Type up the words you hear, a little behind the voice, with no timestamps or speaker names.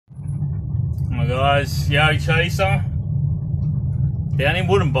Hi guys, Yowie Chaser down in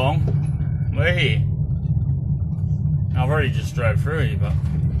Woodenbong. We're here. I've already just drove through here, but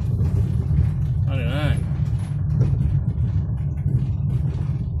I don't know.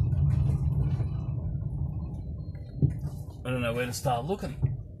 I don't know where to start looking.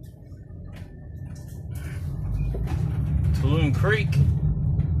 Tulum Creek.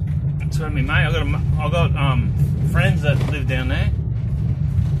 That's where me mate. I got friends that live down there.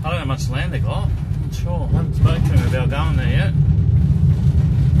 I don't know how much land they got. I'm not sure. I haven't spoken to him about going there yet.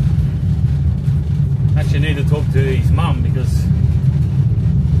 Actually, I need to talk to his mum because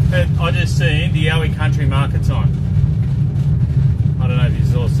I just seen the Yowie Country Market's on. I don't know if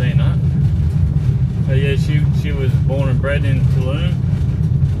you've all seen that. But yeah, she was born and bred in Tulum.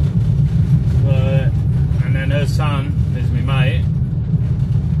 And then her son, who's my mate,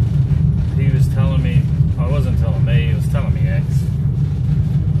 he was telling me, I wasn't telling me, he was telling me X.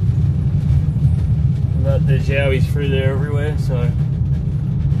 But there's Yowies through there everywhere, so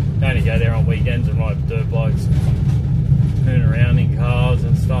I only go there on weekends and ride dirt bikes and turn around in cars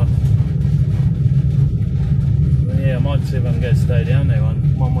and stuff. But yeah, I might see if I can go stay down there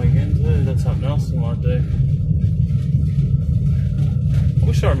one weekend too. That's something else I might do. I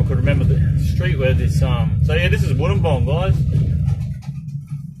wish I could remember the street where this so yeah, this is Woodenbong, guys.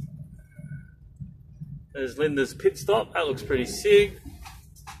 There's Linda's pit stop. That looks pretty sick.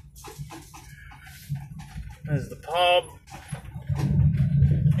 There's the pub.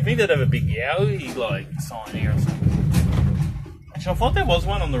 I think they'd have a big Yowie like sign here or something. Actually, I thought there was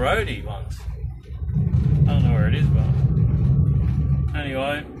one on the roadie once. I don't know where it is, but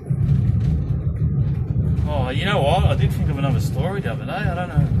anyway. Oh, you know what? I did think of another story the other day. I don't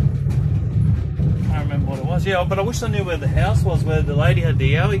know. I can't remember what it was. Yeah, but I wish I knew where the house was, where the lady had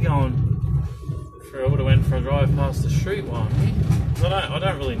the Yowie going. I would have went for a drive past the street one. I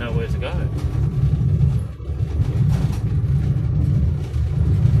don't really know where to go.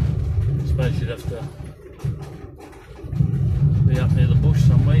 I suppose you'd have to be up near the bush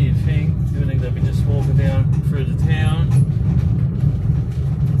somewhere, you'd think. You'd think they'd be just walking down through the town.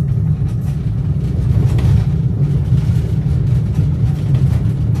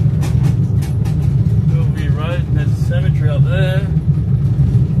 Hillview Road, and there's a cemetery up there.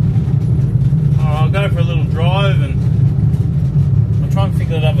 I'll go for a little drive and I'll try and think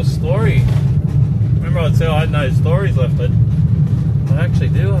of another story. Remember I said I had no stories left, but I actually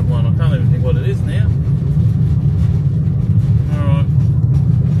do have one. I can't even think what it is now. Alright.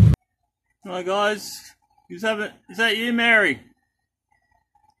 Alright guys, is that you, Mary?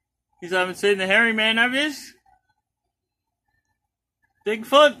 You haven't seen the hairy man, have you?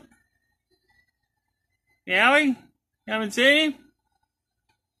 Bigfoot? Yowie? You haven't seen him?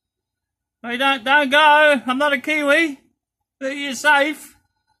 Hey, don't go. I'm not a Kiwi. You're safe.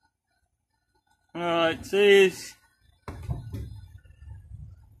 Alright, cheers.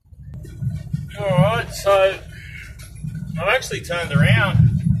 Alright, so I've actually turned around.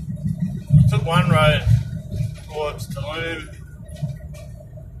 I took one road towards Tulum,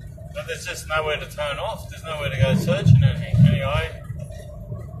 but there's just nowhere to turn off. There's nowhere to go searching anything. Anyway,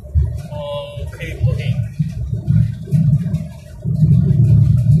 I'll keep looking.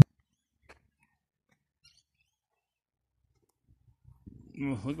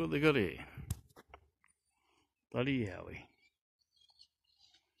 Oh, look what they got here. Bloody Yowie.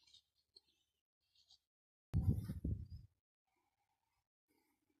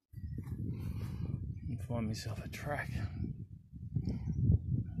 Find myself a track.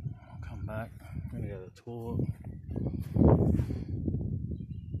 I'll come back. I'm gonna go to the toilet.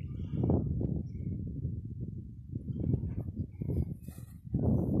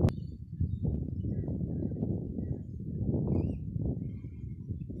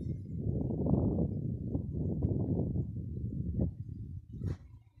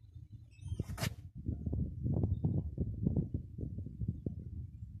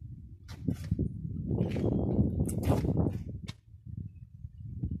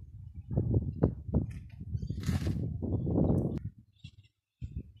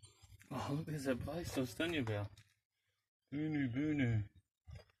 Oh, look, there's that place I was telling you about. Boonoo.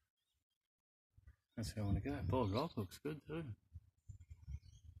 That's where I want to go. Bog Rock looks good too.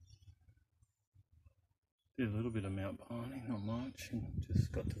 Did a little bit of Mount Barney, not much, and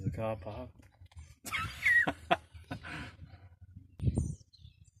just got to the car park.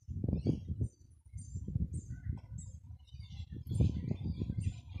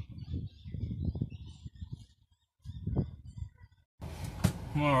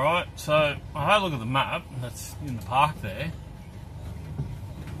 Alright, so I had a look at the map that's in the park there.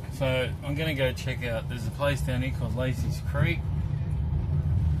 So I'm going to go check out, there's a place down here called Lacey's Creek.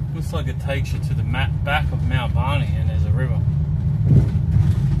 Looks like it takes you to the back of Mount Barney and there's a river.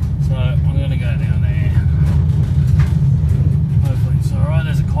 So I'm going to go down there. Hopefully it's alright.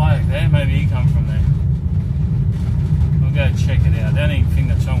 There's a kayak there. Maybe he come from there. We'll go check it out. The only thing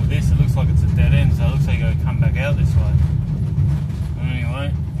that's wrong with this, it looks like it's a dead end, so it looks like you got to come back out this way.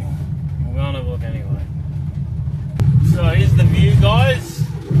 Anyway, we'll go and have a look anyway. So here's the view, guys.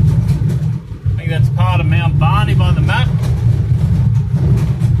 I think that's part of Mount Barney by the map.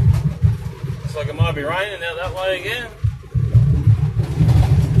 Looks like it might be raining out that way again.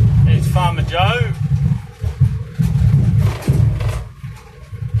 There's Farmer Joe.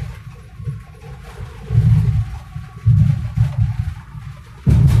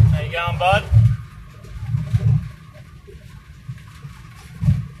 How you going, bud?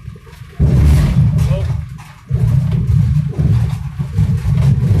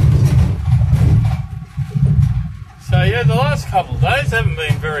 So yeah, the last couple of days haven't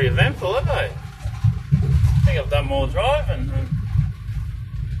been very eventful, have they? I think I've done more driving and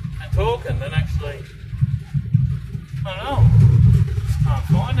talking than actually, I don't know, just can't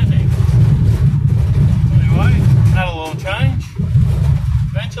find anything. Anyway, that'll all change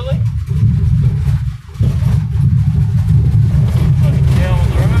eventually. Like a cow on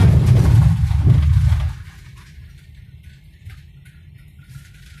the road.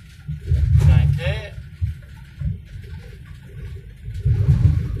 Don't care.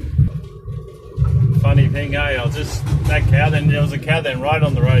 Funny thing, eh? That cow then, there was a cow then right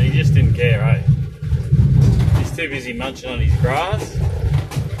on the road, he just didn't care, eh? He's too busy munching on his grass.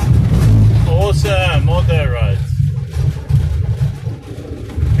 Awesome, more dirt roads.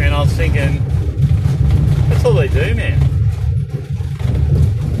 And I was thinking, that's all they do, man.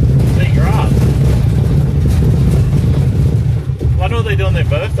 Eat grass. Wonder what they do on their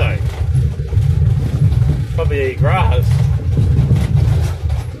birthday. Probably eat grass.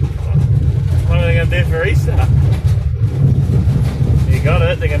 What are they going to do for Easter? You got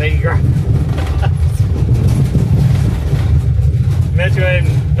it, they're going to eat grass. Imagine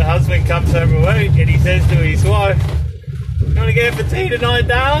when the husband comes home from work and he says to his wife, "You want to go for tea tonight,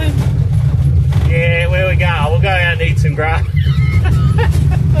 darling?" "Yeah, where we go? We'll go out and eat some grass."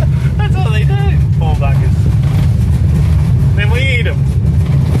 That's all they do, poor buggers. Then we eat them.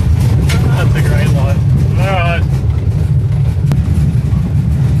 That's a great life. Alright.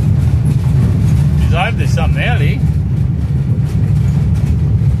 I hope there's something out here.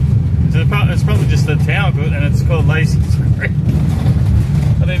 It's probably just the town, and it's called Lacey's Creek.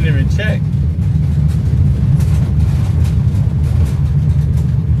 I didn't even check.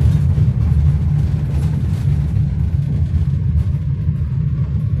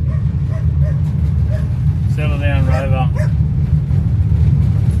 Settle down, Rover.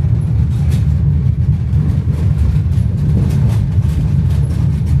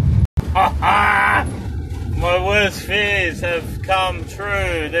 Ha ha! My worst fears have come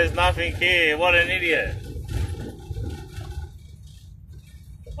true. There's nothing here. What an idiot.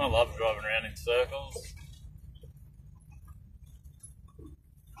 I love driving around in circles.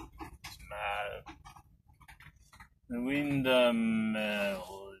 It's mad. The wind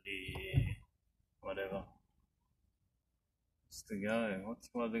melody. Whatever. What's to go?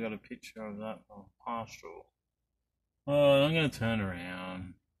 Why have they got a picture of that? Oh, pastoral. Oh, I'm going to turn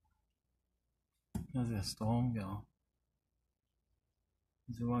around. How's that storm going?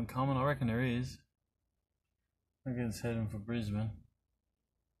 Is there one coming? I reckon there is. I reckon it's heading for Brisbane.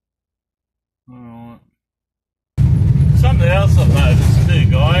 Alright. Something else I've noticed too,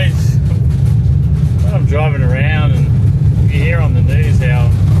 guys. When I'm driving around and you hear on the news how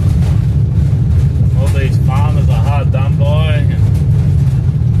all these farmers are hard done by, and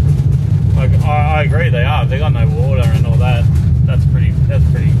like I agree they are. They got no water and all that. That's pretty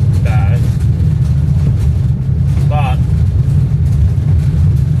bad. But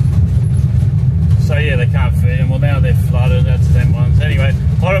so yeah, they can't feed them. Well, now they're flooded. That's them ones. Anyway,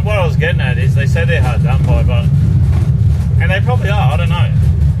 what I was getting at is they say they're hard done by, and they probably are. I don't know.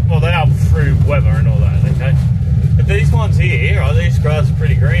 Well, they are through weather and all that. Okay, but these ones here, these grass are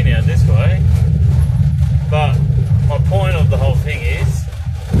pretty green out this way. But my point of the whole thing is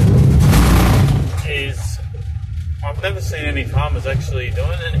I've never seen any farmers actually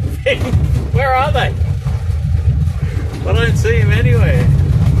doing anything. Where are they? I don't see him anywhere.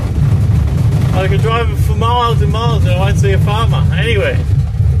 I could drive for miles and miles and I won't see a farmer anywhere.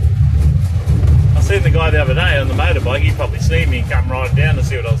 I seen the guy the other day on the motorbike. He probably seen me and come riding down to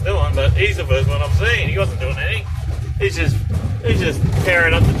see what I was doing, but he's the first one I've seen. He wasn't doing anything. He's just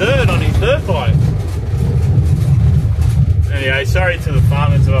tearing up the dirt on his dirt bike. Anyway, sorry to the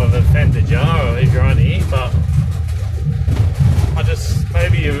farmers who have offended you if you're on here, but I just,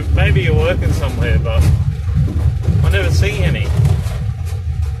 maybe you're working somewhere, but I never see any.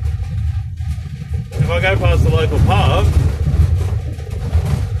 If I go past the local pub,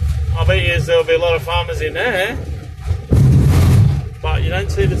 I bet you there'll be a lot of farmers in there, but you don't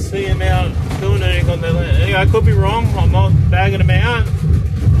see them out doing anything on their land. Anyway, I could be wrong, I'm not bagging them out.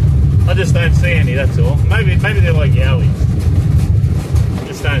 I just don't see any, that's all. Maybe they're like yowies.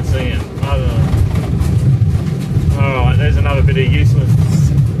 Just don't see them. I don't know. Alright, there's another bit of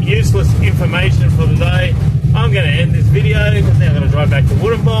useless information for the day. I'm going to end this video because now I'm going to drive back to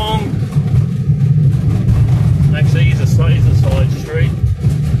Woodenbong. Actually, here's a side street.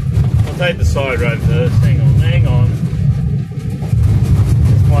 I'll take the side road first. Hang on.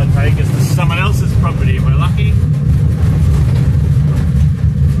 This might take us to someone else's property if we're lucky.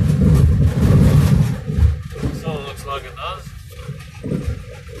 So it looks like it does.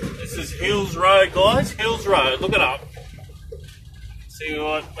 This is Hills Road, guys. Hills Road. Look it up. See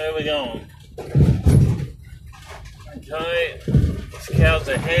where we're going. Okay. This cow's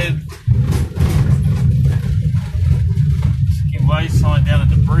ahead. Give way sign down at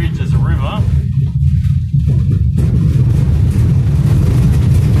the bridge. There's a river.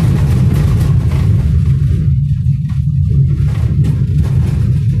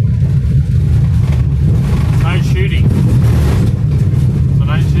 No shooting. So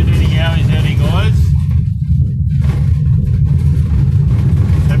don't shoot any yowies out here, guys.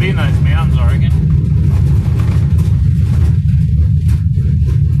 They'll be in those mountains, I reckon.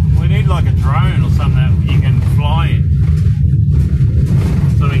 We need like a drone or something that you can fly in,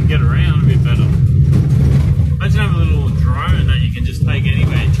 so we can get around a bit better. Imagine having a little drone that you can just take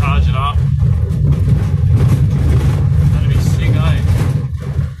anywhere and charge it up. That'd be sick, eh?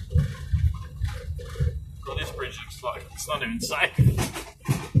 God, this bridge looks like it's not even safe.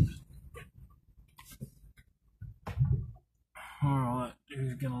 Alright,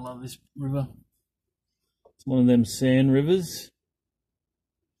 who's gonna love this river? It's one of them sand rivers.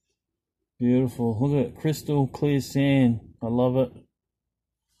 Beautiful. Look at it, crystal clear sand. I love it.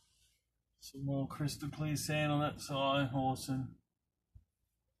 Some more crystal clear sand on that side. Awesome.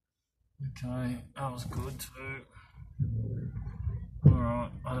 Okay, that was good too.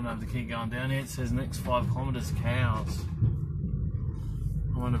 Alright, I don't have to keep going down here. It says next 5 kilometres cows.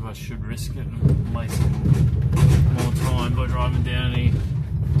 I wonder if I should risk it and waste more time by driving down here.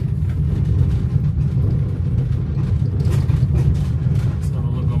 Let's have a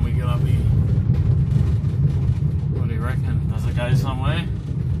look when we get up here. What do you reckon? Does it go somewhere?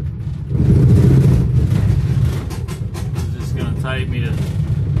 It's just going to take me to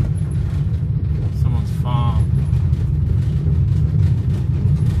someone's farm.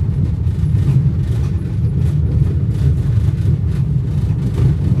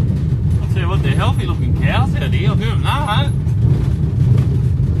 I'll tell you what, they're healthy looking cows out here. I'll give them that.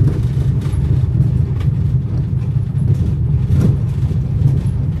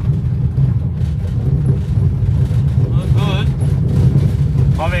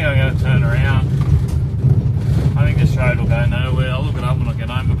 I think I'm going to turn around. I think this road will go nowhere. I'll look it up when I get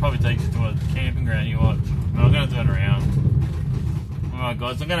home. It'll probably take you to a camping ground you watch. But I'm going to turn around. Alright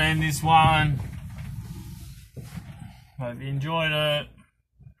guys, I'm going to end this one. Hope you enjoyed it.